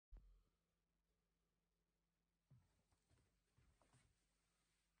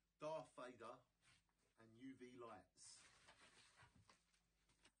Vader and UV lights.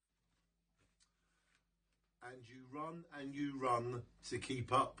 And you run to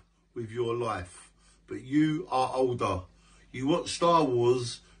keep up with your life. But you are older. You watch Star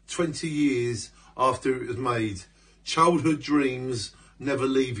Wars 20 years after it was made. Childhood dreams never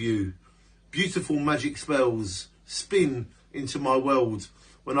leave you. Beautiful magic spells spin into my world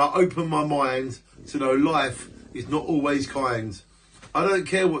when I open my mind to know life is not always kind. I don't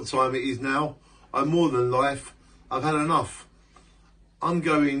care what time it is now. I'm more than life. I've had enough. I'm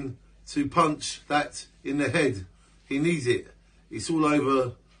going to punch that in the head. He needs it. It's all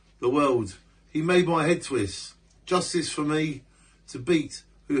over the world. He made my head twist. Justice for me to beat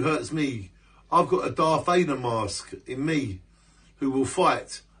who hurts me. I've got a Darth Vader mask in me who will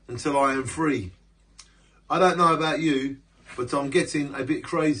fight until I am free. I don't know about you, but I'm getting a bit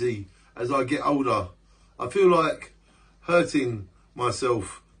crazy as I get older. I feel like hurting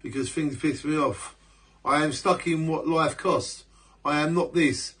myself because things piss me off. I am stuck in what life costs. I am not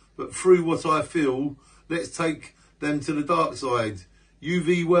this, but through what I feel, let's take them to the dark side.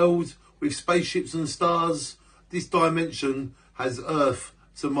 UV world with spaceships and stars. This dimension has Earth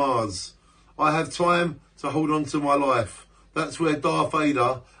to Mars. I have time to hold on to my life. That's where Darth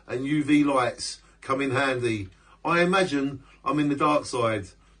Vader and UV lights come in handy. I imagine I'm in the dark side.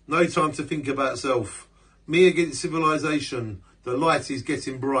 No time to think about self. Me against civilization. The light is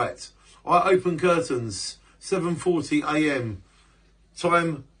getting bright. I open curtains. 7:40 a.m.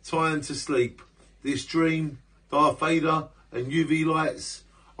 Time to sleep. This dream, Darth Vader and UV lights,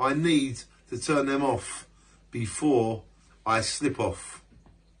 I need to turn them off before I slip off.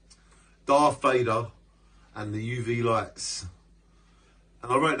 Darth Vader and the UV lights.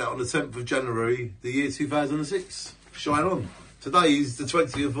 And I wrote that on the 10th of January, the year 2006. Shine on. Today is the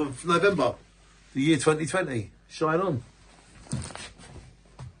 20th of November, the year 2020. Shine on.